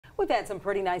We've had some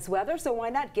pretty nice weather, so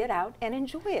why not get out and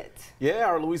enjoy it? Yeah,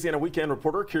 our Louisiana Weekend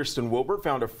reporter Kirsten Wilbert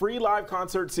found a free live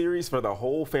concert series for the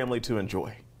whole family to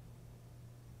enjoy.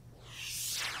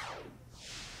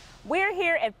 We're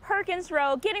here at Perkins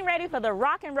Rowe getting ready for the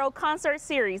Rock and Roll concert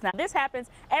series. Now this happens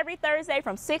every Thursday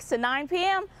from 6 to 9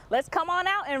 p.m. Let's come on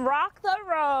out and rock the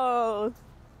road.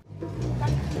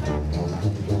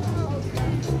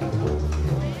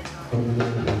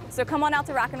 So come on out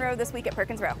to Rock and Roll this week at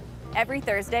Perkins Rowe every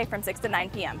Thursday from 6 to 9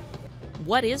 p.m.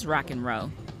 What is Rock and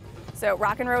Roll? So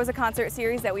Rock and Roll is a concert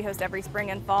series that we host every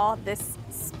spring and fall. This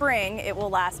spring it will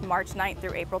last March 9th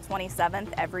through April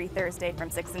 27th every Thursday from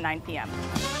 6 to 9 p.m.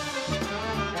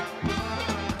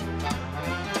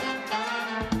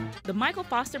 The Michael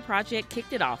Foster Project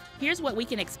kicked it off. Here's what we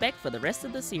can expect for the rest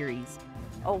of the series.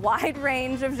 A wide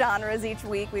range of genres each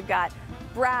week. We've got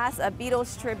brass, a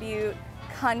Beatles tribute,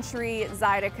 country,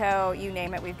 Zydeco, you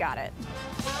name it, we've got it.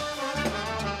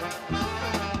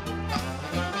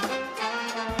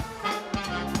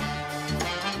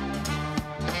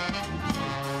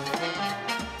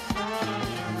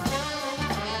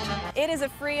 It is a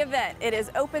free event. It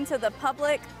is open to the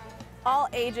public, all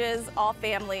ages, all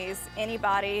families,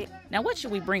 anybody. Now what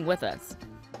should we bring with us?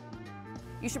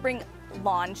 You should bring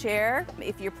lawn chair.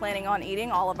 If you're planning on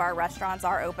eating, all of our restaurants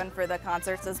are open for the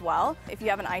concerts as well. If you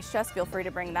have an ice chest, feel free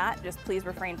to bring that. Just please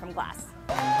refrain from glass.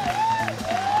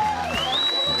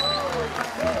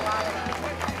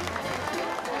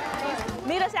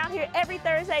 Meet us out here every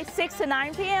Thursday, 6 to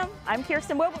 9 p.m. I'm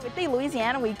Kirsten Wilbert with the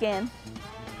Louisiana Weekend.